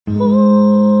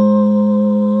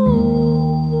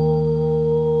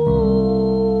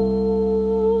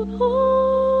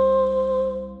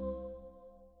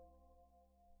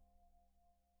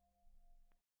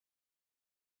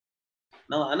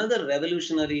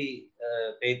revolutionary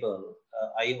paper,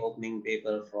 eye-opening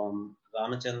paper from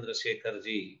Ramachandra Shekhar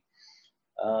ji.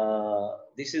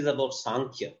 This is about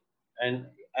Sankhya. And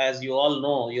as you all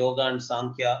know, Yoga and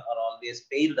Sankhya are always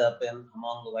paired up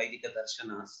among Vaidika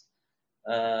Darshanas.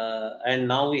 And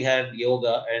now we had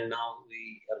Yoga, and now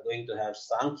we are going to have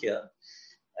Sankhya.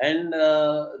 And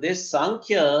this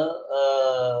Sankhya,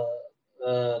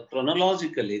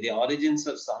 chronologically, the origins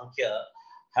of Sankhya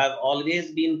have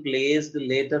always been placed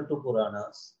later to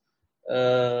Puranas.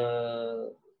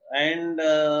 And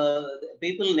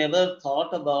people never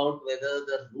thought about whether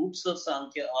the roots of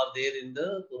Sankhya are there in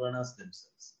the Puranas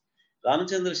themselves.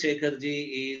 Ramachandra Shekhar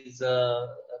ji is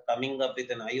coming up with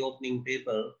an eye-opening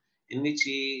paper in which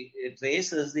he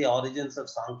traces the origins of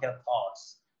Sankhya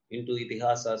thoughts into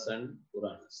Itihasas and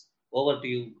Puranas. Over to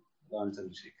you,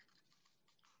 Ramachandra Shekhar.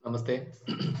 Namaste.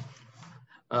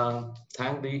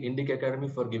 Thank the Indic Academy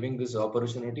for giving this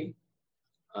opportunity.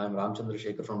 I am Ramachandra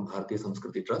Shekhar from Bharatiya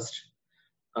Samskriti Trust.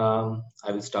 I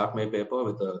will start my paper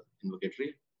with the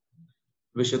invocatory.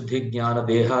 Vishuddhi Jnana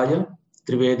Dehaya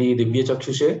Trivedi Divya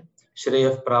Chakshushe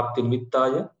Shreyah Prapti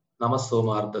Nimittaya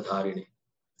Namasomardha Dharine.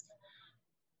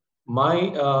 My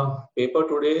paper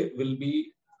today will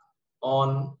be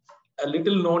on a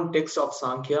little known text of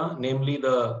Sankhya, namely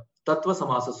the Tattva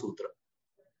Samasa Sutra.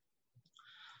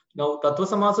 Now, Tattva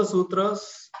Samasa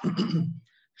Sutras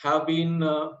have been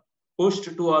pushed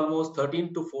to almost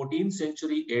 13th to 14th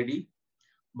century AD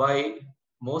by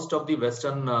most of the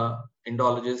Western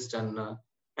Indologists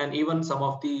and even some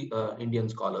of the Indian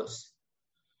scholars.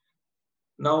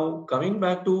 Now, coming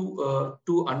back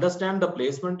to understand the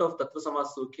placement of Tattva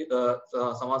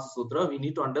Samasa Sutra, we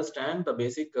need to understand the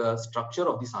basic structure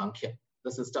of the Sankhya,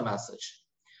 the system as such.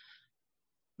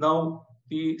 Now,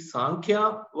 the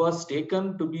Sankhya was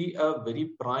taken to be a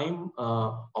very prime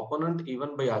opponent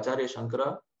even by Acharya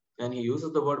Shankara, and he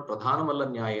uses the word Pradhanamalla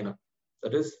Nyayena.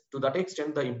 That is, to that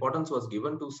extent, the importance was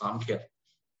given to Sankhya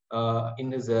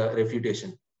in his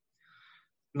refutation.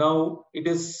 Now, it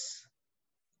is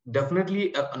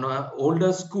definitely an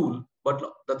older school, but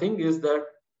the thing is that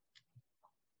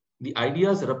the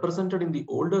ideas represented in the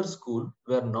older school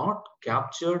were not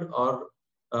captured or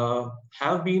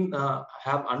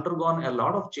have undergone a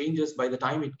lot of changes by the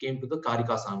time it came to the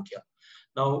Karika Sankhya.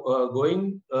 Now,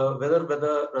 whether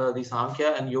the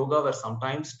Sankhya and Yoga were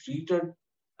sometimes treated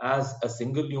as a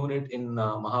single unit in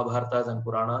Mahabharatas and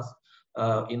Puranas,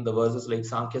 in the verses like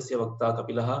Sankhya Vakta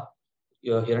Kapilaha,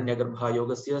 Hiranyagarbha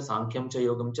Yogasya, Sankhya cha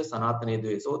Yogam cha Sanatane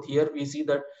Dve. So here we see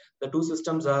that the two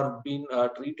systems are being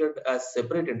treated as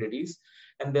separate entities,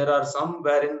 and there are some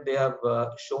wherein they have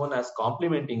shown as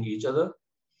complementing each other.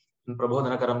 In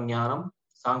Prabodhanakaram Jnanam,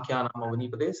 Sankhyanam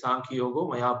Avanipade, Sankhya Yogo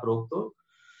Maya Prokto,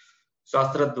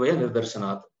 Shastradvaya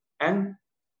Nirdarshanat. And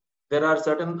there are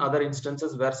certain other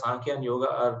instances where Sankhya and Yoga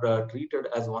are treated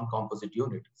as one composite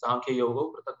unit. Sankhya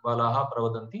Yogo Pratakbalaha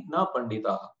Pravadanti Na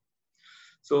Panditaha.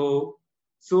 So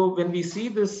when we see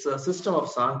this system of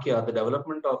Sankhya, the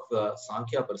development of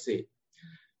Sankhya per se,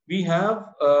 we have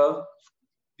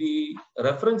the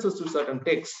references to certain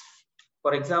texts.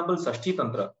 For example, Sashti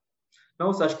Tantra.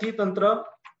 Now, Sashti Tantra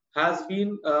has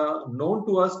been known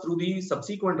to us through the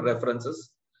subsequent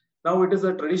references. Now, it is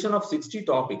a tradition of 60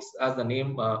 topics, as the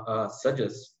name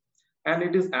suggests, and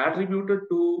it is attributed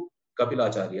to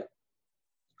Kapilacharya.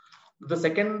 The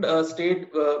second state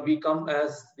we come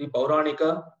as the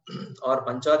Pauranika or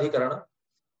Panchadhikarana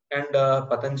and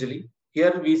Patanjali.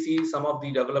 Here we see some of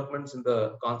the developments in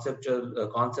the concepts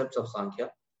of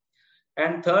Sankhya.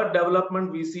 And third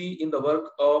development we see in the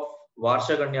work of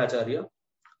Varshaganyacharya,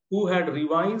 who had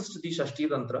revised the Shashti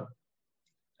Tantra,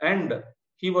 and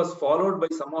he was followed by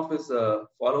some of his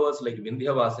followers like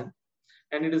Vindhyavasin,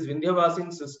 and it is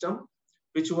Vindhyavasin's system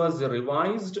which was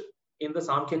revised in the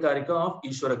Sankhya Karika of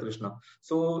Ishwara Krishna.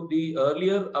 So the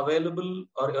earliest available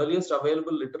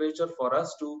literature for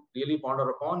us to really ponder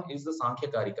upon is the Sankhya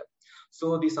Karika.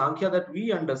 So the Sankhya that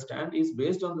we understand is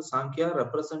based on the Sankhya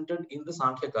represented in the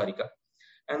Sankhya Karika.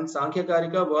 And Sankhya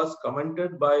Karika was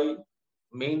commented by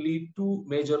mainly two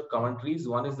major commentaries.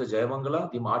 One is the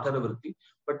Jayamangala, the Matharavritti,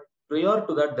 but prior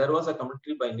to that there was a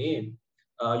commentary by name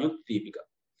Yukti Deepika.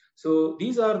 So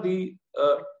these are the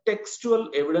textual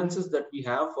evidences that we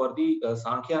have for the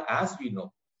Sankhya as we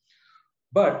know.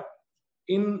 But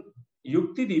in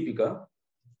Yukti Deepika,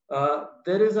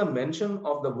 there is a mention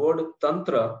of the word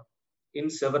Tantra in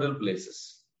several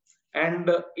places. And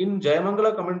in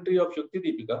Jayamangala commentary of Yukti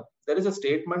Deepika, there is a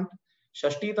statement,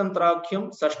 Shashti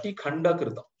Tantrakhyam Sashti Khanda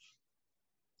Kritam.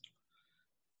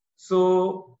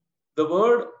 So the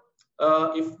word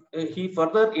if he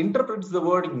further interprets the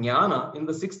word jnana in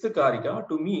the 6th karika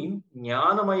to mean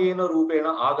jnanamayena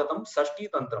rupena agatam sashti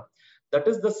tantram. That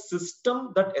is the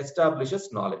system that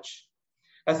establishes knowledge.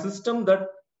 A system that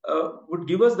would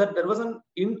give us that there was an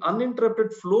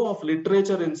uninterrupted flow of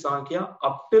literature in Sankhya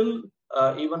up till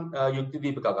even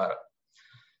Yuktidipikagara.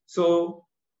 So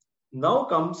now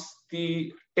comes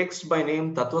the text by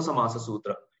name Tattva Samasa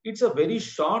Sutra. It's a very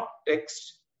short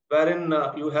text wherein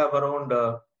you have around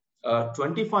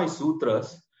 25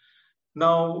 sutras.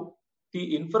 Now,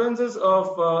 the inferences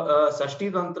of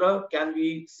Sashti Tantra can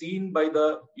be seen by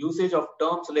the usage of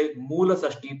terms like Mula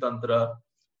Sashti Tantra,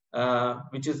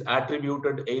 which is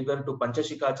attributed either to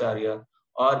Panchashikacharya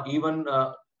or even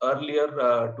earlier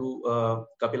to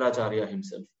Kapilacharya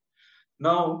himself.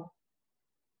 Now,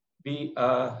 the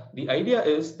idea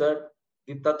is that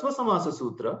the Tattva Samasa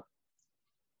Sutra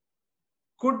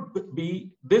could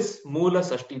be this Mula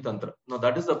Sashti Tantra. Now,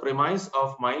 that is the premise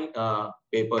of my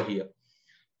paper here.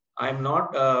 I'm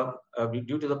not,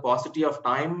 due to the paucity of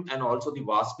time and also the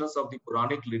vastness of the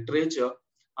Puranic literature,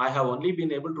 I have only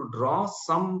been able to draw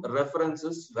some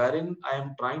references wherein I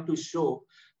am trying to show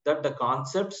that the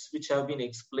concepts which have been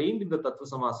explained in the Tattva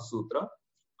Samasa Sutra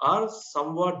are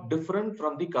somewhat different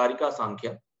from the Karika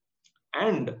Sankhya.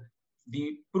 And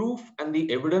the proof and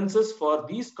the evidences for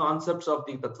these concepts of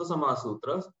the Tattva Samasa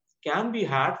Sutras can be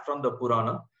had from the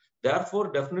Purana.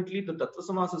 Therefore, definitely the Tattva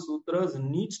Samasa Sutras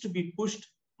needs to be pushed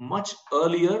much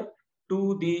earlier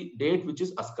to the date which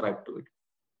is ascribed to it.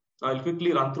 Now, I'll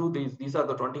quickly run through these. These are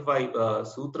the 25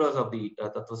 sutras of the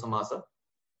Tattva Samasa.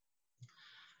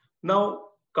 Now,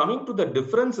 coming to the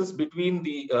differences between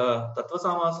the Tattva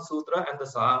Samasa Sutra and the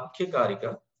Sankhya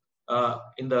Karika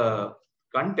in the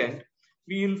content,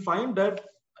 we will find that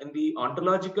in the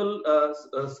ontological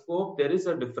scope, there is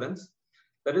a difference.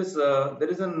 There is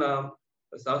an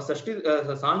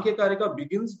Sankhya Karika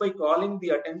begins by calling the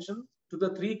attention to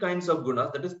the three kinds of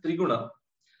gunas, that is Triguna.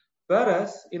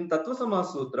 Whereas in Tattva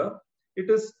Samasa Sutra, it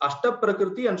is Ashta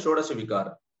Prakriti and Shodasha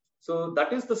Vikara. So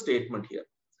that is the statement here.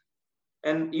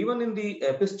 And even in the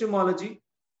epistemology,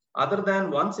 other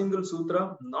than one single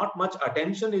sutra, not much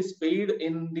attention is paid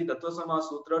in the Tattva Samasa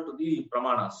Sutra to the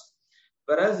Pramanas.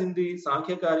 Whereas in the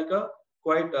Sankhya Karika,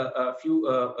 quite a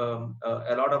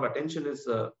lot of attention is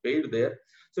paid there.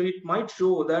 So it might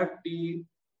show that the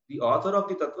author of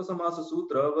the Tattva Samasa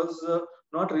Sutra was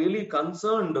not really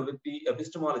concerned with the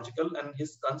epistemological, and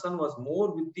his concern was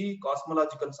more with the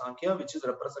cosmological Sankhya, which is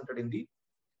represented in the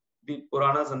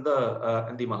Puranas and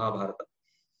the Mahabharata.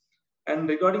 And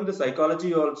regarding the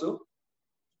psychology also,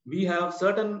 we have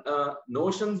certain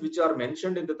notions which are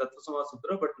mentioned in the Tattva Samasa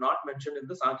Sutra but not mentioned in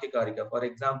the Sankhya Karika. For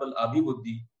example,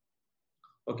 Abhibuddhi,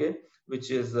 okay,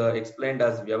 which is explained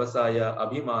as Vyavasaya,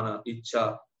 Abhimana,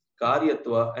 Ichcha,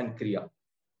 Karyatva, and Kriya.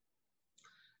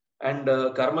 And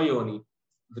Karma Yoni,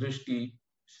 Drishti,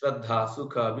 Shraddha,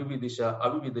 Sukha, Vividisha,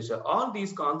 Avividisha, all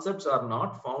these concepts are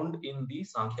not found in the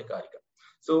Sankhya Karika.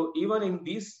 So even in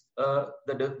these,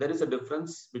 there is a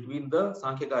difference between the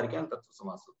Sankhya Karika and Tattva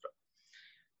Samasa Sutra.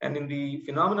 And in the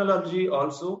phenomenology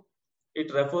also,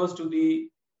 it refers to the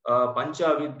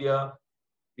Pancha Avidya,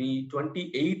 the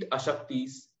 28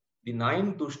 Ashaktis, the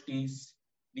 9 Tushtis,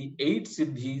 the 8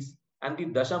 Siddhis, and the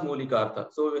Dasha Mulikartha.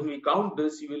 So when we count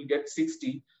this, you will get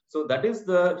 60. So that is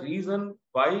the reason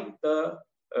why the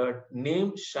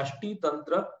name Shashti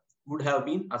Tantra would have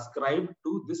been ascribed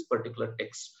to this particular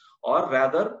text, or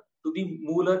rather to the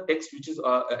Mula text which is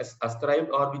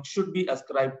ascribed, or which should be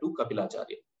ascribed to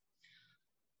Kapilacharya.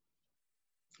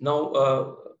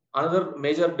 Now, another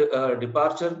major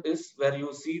departure is where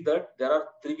you see that there are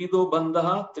Trivido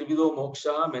Bandhaha, Trivido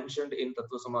Moksha mentioned in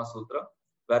Tattva Samasa Sutra,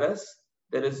 whereas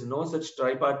there is no such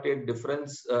tripartite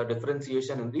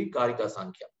differentiation in the Karika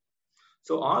Sankhya.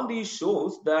 So all these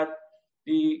shows that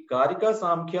the Karika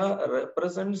Sankhya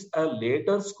represents a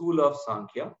later school of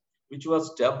Sankhya, which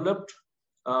was developed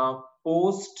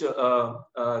post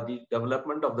the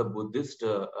development of the Buddhist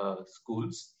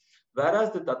schools.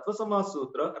 Whereas the Tattva Samasa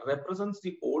Sutra represents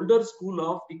the older school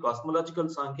of the cosmological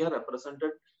Sankhya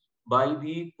represented by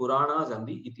the Puranas and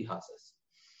the Itihasas.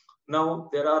 Now,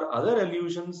 there are other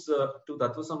allusions to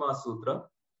Tattva Samasa Sutra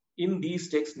in these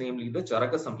texts, namely the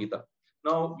Charaka Samhita.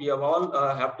 Now, we have all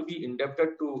have to be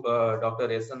indebted to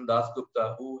Dr. S.N.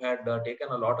 Dasgupta, who had taken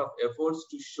a lot of efforts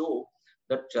to show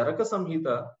that Charaka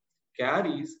Samhita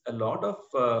carries a lot of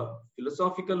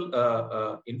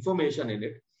philosophical information in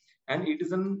it, and it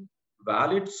is a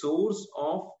valid source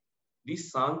of the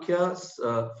Sankhya's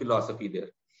philosophy there.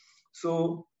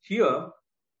 So here,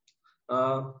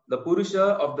 the Purusha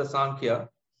of the Sankhya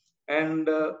and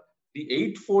the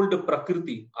eightfold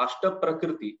Prakriti, Ashta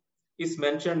Prakriti, is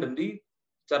mentioned in the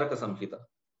Charaka Samhita.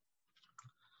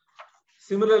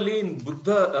 Similarly, in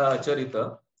Buddha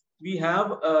Charita, we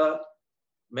have a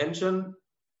mention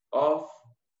of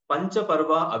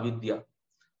Panchaparva Avidya.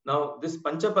 Now, this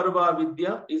Panchaparva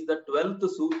Avidya is the 12th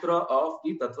sutra of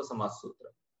the Tattva Samasa Sutra.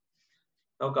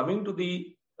 Now, coming to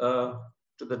the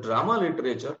drama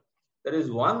literature, there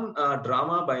is one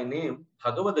drama by name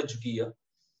Bhagavad Ajkiya.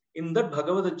 In that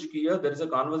Bhagavad Ajkiya, there is a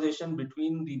conversation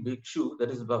between the bhikshu, that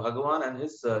is Bhagavan, and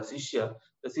his Sishya.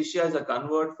 The Sishya is a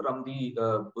convert from the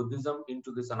Buddhism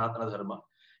into the Sanatana Dharma,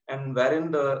 and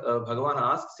wherein the Bhagavan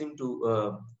asks him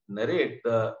to narrate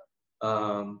the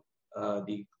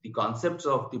concepts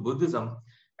of the Buddhism,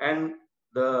 and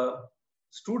the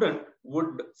student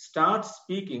would start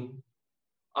speaking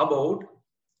about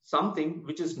something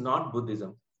which is not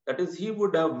Buddhism. That is, he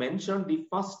would have mentioned the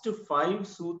first 5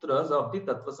 sutras of the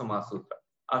Tattva Samasa Sutra.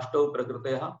 Ashtau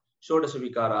Prakritaya, Shodasha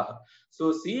Vikaraha.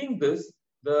 So seeing this,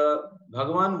 the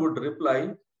Bhagavan would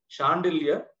reply,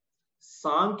 Shandilya,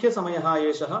 Sankhya Samayaha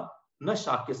Yeshaha, Na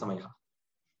Shakya Samayaha.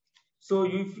 So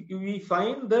we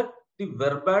find that the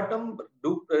verbatim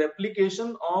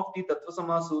replication of the Tattva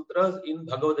Samasa Sutras in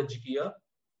Bhagavad Ajkiya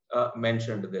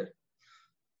mentioned there.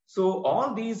 So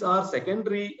all these are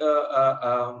secondary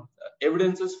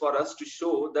evidences for us to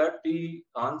show that the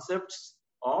concepts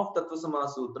of Tattva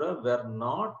Samasa Sutra were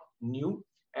not new,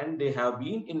 and they have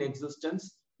been in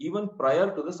existence even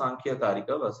prior to the Sankhya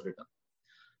Karika was written.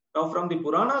 Now, from the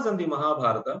Puranas and the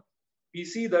Mahabharata, we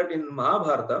see that in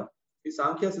Mahabharata, the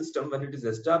Sankhya system, when it is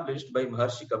established by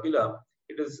Maharshi Kapila,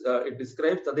 it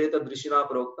describes Tadeta Drishina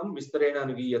Proktam Vistarena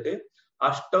Niviyate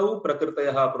Ashtau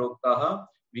Prakritaya Proktaha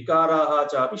Vikaraha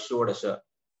Chapi Shodasha.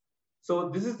 So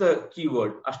this is the key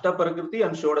word, Ashta Prakriti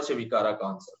and Shodasha Vikara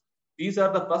concept. These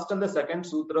are the first and the second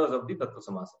sutras of the Tattva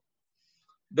Samasa.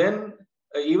 Then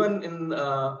even in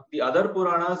the other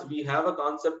Puranas, we have a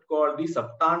concept called the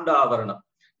Saptanda Avarana.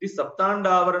 The Saptanda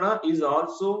Avarana is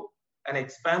also an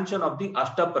expansion of the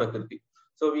Ashta Prakriti.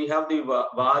 So we have the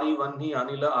Vari Vanhi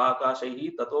Anila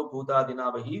Akashahi Tato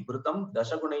Bhutadinavahi Vritam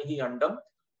Dashagunehi Andam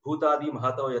Bhutadi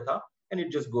Mahato Yatha, and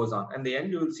it just goes on. And the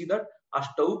end, you will see that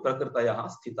Ashtau Prakritayaha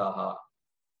Sthitaha.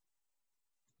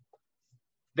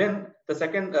 Then the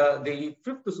second, the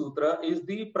 5th sutra is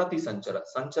the Pratisanchara.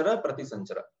 Sanchara,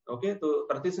 Pratisanchara. Okay, so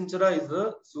Pratisanchara is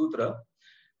the sutra.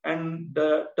 And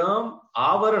the term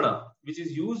Avarana, which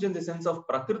is used in the sense of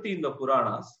Prakriti in the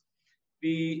Puranas,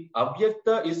 the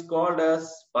Avyakta is called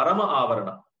as Parama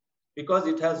Avarana because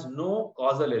it has no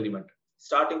causal element.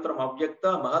 Starting from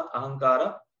Avyakta, Mahat,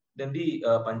 Ahankara, then the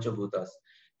Panchabhutas.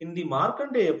 In the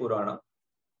Markandeya Purana,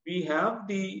 we have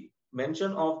the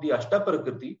mention of the Ashta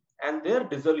Prakriti, and their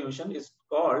dissolution is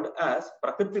called as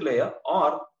Prakritilaya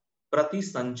or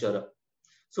Pratisanchara.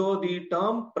 So the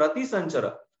term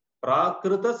Pratisanchara,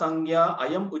 Prakrita Sangya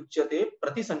Ayam Uchyate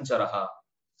Pratisancharaha.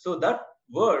 So that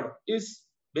word is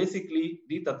basically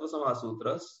the Tattva Samasa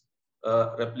Sutra's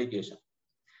replication.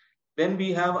 Then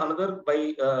we have another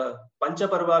by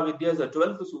Panchaparva Vidya, the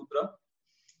 12th sutra.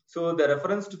 So the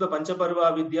reference to the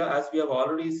Panchaparva Vidya, as we have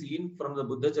already seen from the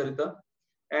Buddha Charita,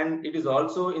 and it is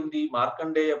also in the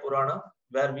Markandeya Purana,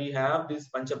 where we have this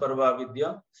Panchaparva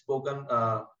Vidya spoken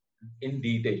in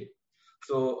detail.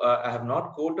 So I have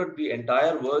not quoted the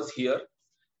entire verse here,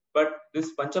 but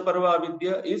this Panchaparva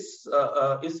Vidya is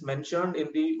mentioned in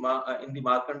the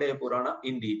Markandeya Purana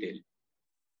in detail.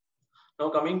 Now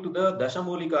coming to the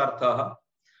Dashamulika Arthaha.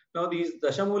 Now these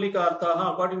Dashamulika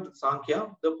Arthaha, according to Sankhya,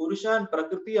 the Purusha and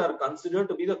Prakriti are considered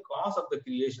to be the cause of the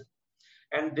creation.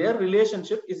 And their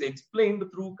relationship is explained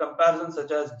through comparisons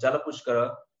such as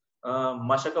Jalapushkara,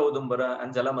 Mashaka Udumbara,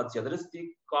 and Jalamatsya. That is the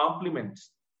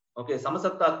complements. Okay,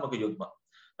 Samasattatmaka Yudma.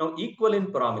 Now equal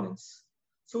in prominence.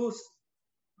 So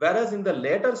whereas in the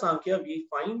later Sankhya, we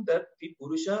find that the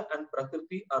Purusha and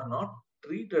Prakriti are not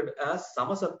treated as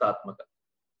Samasattatmaka.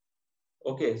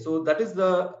 Okay, so that is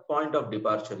the point of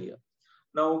departure here.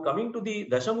 Now coming to the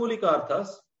Dashamulika Arthas,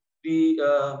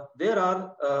 there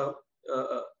are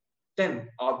 10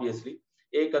 obviously.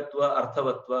 Ekatva,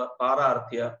 Arthavatva,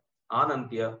 Pararthya,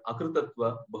 Anantya,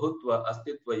 Akritatva, Bahutva,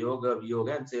 Astitva, Yoga,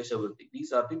 Viyoga, and Seshavritti.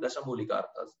 These are the Dashamulika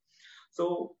Arthas.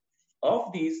 So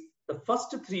of these, the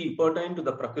first 3 pertain to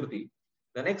the Prakriti,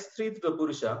 the next 3 to the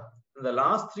Purusha, and the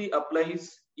last 3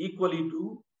 applies equally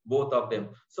to both of them.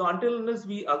 So until unless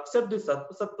we accept the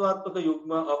Sattvatmaka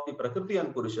Yugma of the Prakriti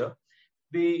and Purusha,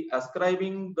 the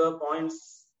ascribing the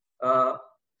points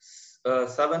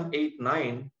 7, 8,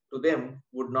 9 to them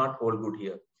would not hold good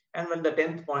here. And when the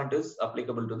 10th point is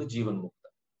applicable to the Jivan Mukta.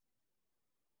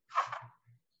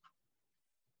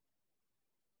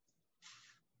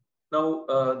 Now,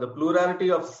 the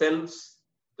plurality of selves,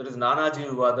 there is Nanaji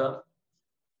Vivada,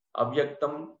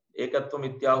 avyaktam ekatvam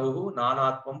ityahuhu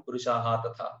nanatvam purushaha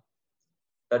tatha.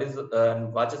 That is,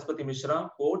 Vachaspati Mishra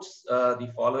quotes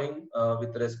the following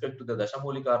with respect to the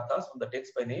Dashamolikarthas from the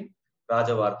text by name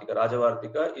Rajavartika.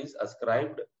 Rajavartika is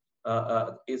ascribed,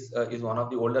 is one of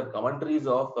the older commentaries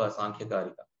of Sankhya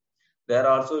Karika. There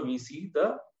also we see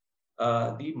the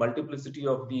multiplicity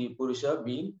of the Purusha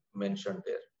being mentioned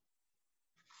there.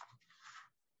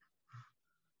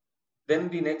 Then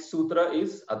the next sutra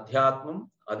is Adhyatmam,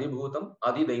 Adhibhutam,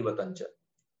 Adidaivatancha.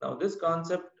 Now this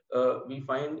concept we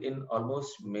find in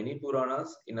almost many Puranas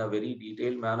in a very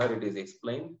detailed manner. It is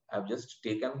explained. I have just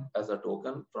taken as a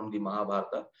token from the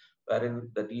Mahabharata, wherein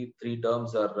the three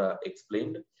terms are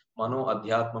explained. Mano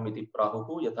Adhyatmam iti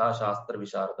prahuhu yatha shastra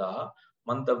vishardaha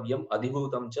mantavyam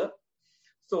adhibhutam cha.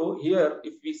 So here,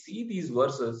 if we see these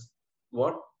verses,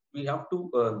 what we have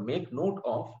to make note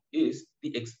of is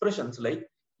the expressions like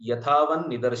yathavan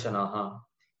nidarshanaha,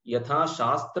 yatha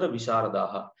shastra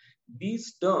vishardaha.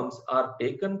 These terms are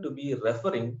taken to be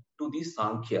referring to the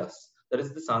Sankhyas, that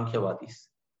is the Sankhyavadis.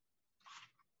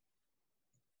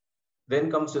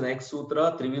 Then comes the next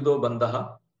sutra, Trivido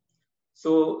Bandha.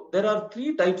 So there are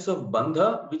three types of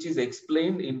bandha which is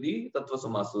explained in the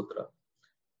Tattvasoma Sutra.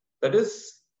 That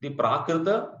is the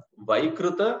Prakrita,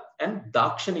 Vaikrita and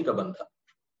Dakshanika Bandha.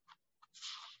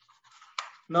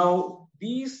 Now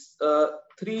these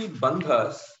three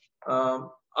bandhas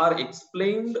are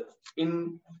explained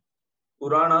in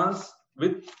Puranas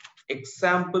with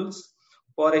examples.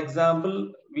 For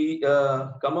example, we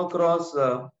come across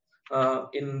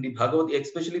in the Bhagavad,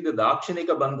 especially the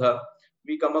Dakshanika Bandha,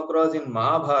 we come across in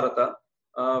Mahabharata,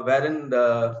 wherein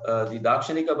the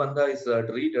Dakshanika Bandha is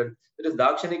treated. That is,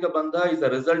 Dakshanika Bandha is a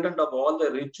resultant of all the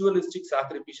ritualistic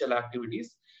sacrificial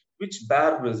activities which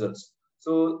bear results.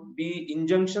 So the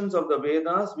injunctions of the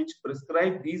Vedas which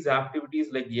prescribe these activities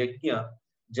like yajna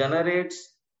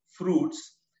generates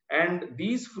fruits, and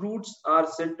these fruits are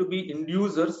said to be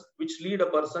inducers which lead a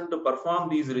person to perform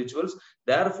these rituals.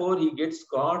 Therefore, he gets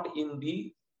caught in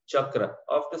the chakra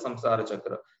of the samsara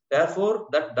chakra. Therefore,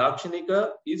 that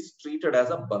Dakshanika is treated as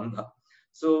a bandha.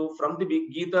 So from the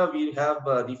Big Gita, we have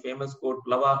the famous quote,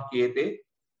 Plava Kete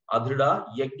Adhrida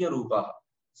Yajna Rupa.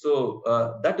 So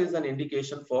that is an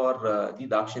indication for the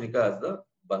Dakshanika as the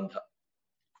bandha.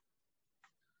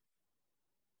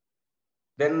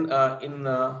 Then in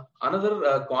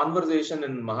another conversation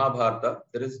in Mahabharata,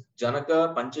 there is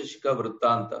Janaka Panchashika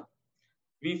Vrittanta.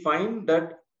 We find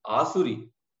that Asuri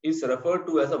is referred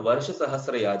to as a Varsha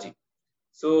Sahasrayaji.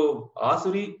 So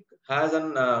Asuri has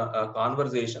a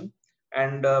conversation,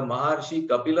 and Maharshi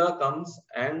Kapila comes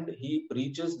and he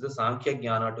preaches the Sankhya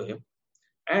Jnana to him.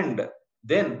 And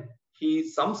then he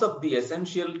sums up the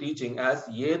essential teaching as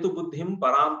Yetu Buddhim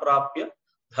Param Prapya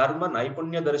Dharma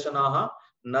Naipunya Darshanaha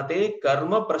Nate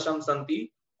Karma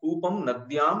Prashamsanti Kupam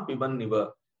Nadyam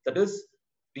Pibanniva. That is,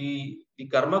 the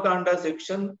Karma Kanda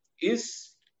section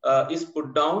is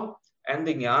put down, and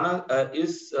the Jnana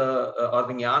is or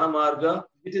the Jnana Marga.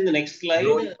 It is in the next slide.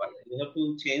 You have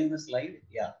to change the slide.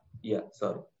 Yeah. Yeah,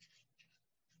 sorry.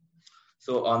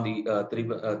 So on the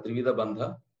Trivida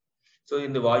Bandha. So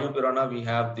in the Vayu Purana, we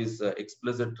have this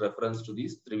explicit reference to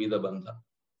this Trivida Bandha.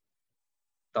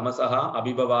 Tamasaha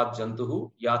abhibhavat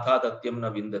jantuhu yatha datyam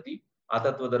na vindati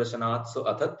atatva darshanat so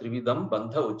athat trividam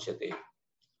bandha uchyate.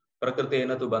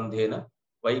 Prakritena tu bandhena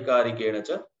vaikarikena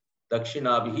cha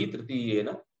dakshinabihi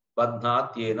tritiyena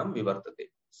badhnatyenam vivartate.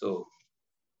 So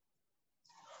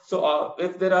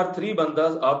if there are three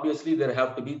bandhas, obviously there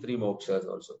have to be three mokshas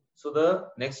also. So the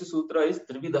next sutra is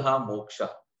Trividaha Moksha.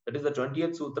 That is the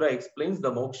 20th sutra explains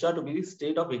the moksha to be the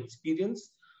state of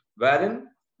experience wherein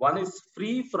one is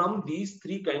free from these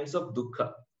three kinds of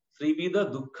dukkha.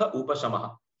 Trivida dukkha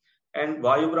upashamaha. And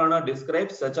Vayupurana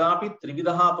describes sachapi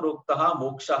trividaha proktaha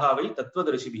mokshaha vai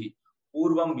tattvadarshibhi.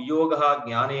 Purvam viyogaha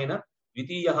jnanena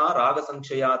vitiyaha raga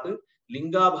sanchayat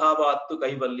linga bhavattu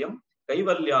kaivalyam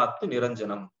kaivalyattu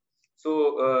niranjanam.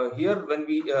 So here when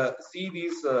we see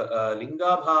these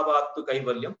linga bhavattu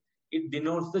kaivalyam, it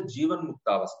denotes the jivan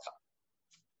muktavastha.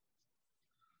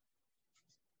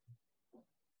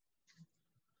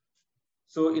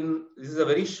 So this is a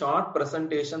very short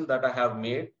presentation that I have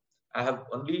made. I have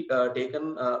only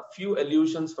taken a few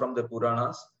allusions from the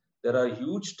Puranas. There are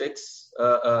huge texts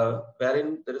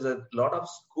wherein there is a lot of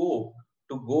scope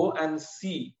to go and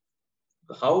see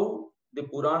how the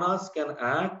Puranas can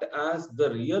act as the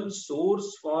real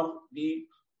source for the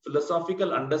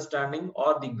philosophical understanding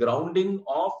or the grounding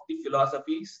of the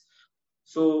philosophies.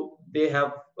 So they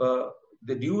have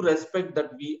the due respect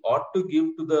that we ought to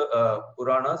give to the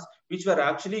Puranas, which were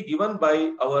actually given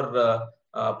by our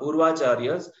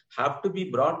Purvacharyas have to be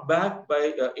brought back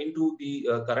by into the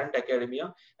current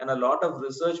academia, and a lot of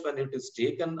research, when it is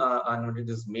taken and when it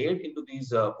is made into these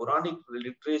Puranic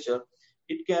literature,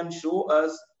 it can show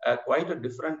us quite a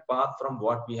different path from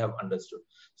what we have understood.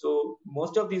 So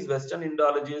most of these Western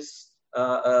Indologists,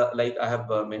 like I have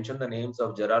mentioned the names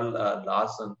of Gerald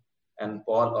Larson and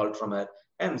Paul Altromer,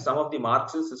 and some of the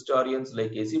Marxist historians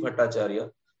like A.C. Bhattacharya,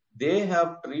 they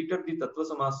have treated the Tattva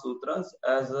Samaj Sutras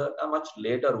as a much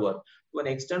later work, to an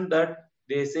extent that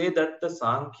they say that the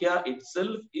Sankhya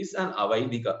itself is an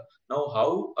Avaidika. Now,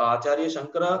 how Acharya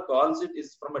Shankara calls it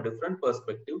is from a different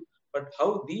perspective, but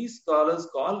how these scholars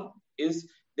call is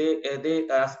they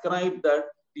ascribe that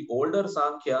the older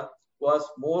Sankhya was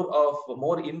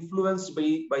more influenced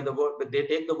by the word, but they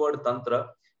take the word Tantra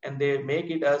and they make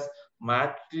it as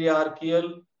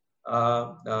matriarchal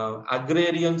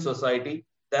agrarian society.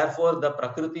 Therefore, the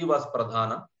Prakriti was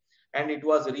Pradhana, and it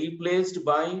was replaced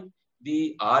by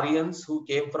the Aryans who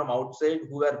came from outside,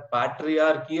 who were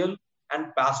patriarchal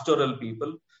and pastoral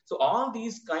people. So all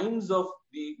these kinds of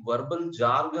the verbal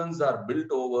jargons are built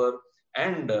over,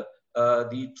 and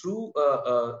the true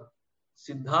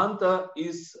Siddhanta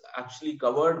is actually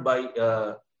covered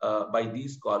by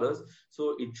these scholars.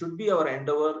 So it should be our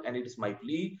endeavor, and it is my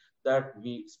plea that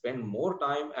we spend more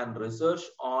time and research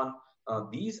on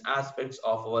these aspects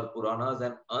of our Puranas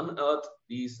and unearth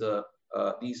these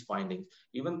findings.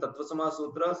 Even Tattva Samaj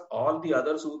Sutras, all the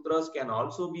other sutras can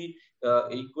also be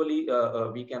equally,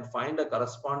 we can find a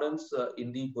correspondence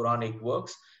in the Puranic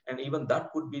works, and even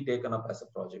that could be taken up as a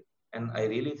project. And I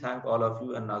really thank all of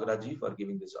you and Nagaraji for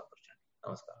giving this opportunity.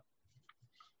 Namaskar.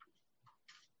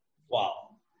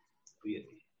 Wow,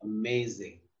 really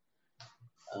amazing.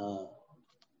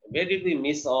 Where did we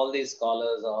miss all these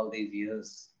scholars all these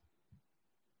years?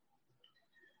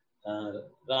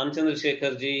 Ramchandra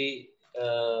Shekharji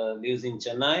lives in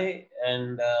Chennai,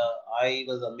 and I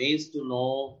was amazed to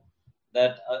know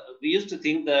that we used to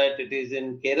think that it is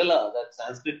in Kerala that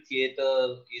Sanskrit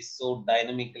theatre is so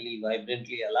dynamically,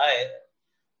 vibrantly alive.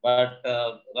 But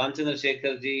Ramchandra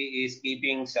Shekharji is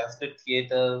keeping Sanskrit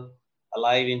theatre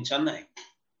alive in Chennai,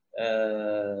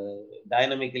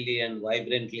 dynamically and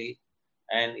vibrantly.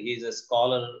 And he's a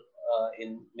scholar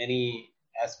in many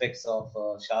aspects of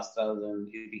Shastras and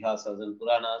Itihasas and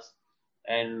Puranas.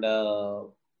 And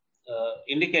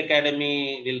Indic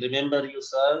Academy will remember you,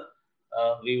 sir.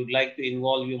 We would like to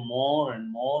involve you more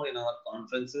and more in our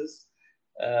conferences.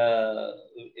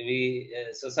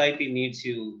 Society needs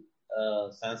you.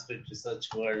 Sanskrit research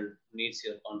world needs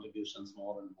your contributions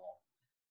more and more.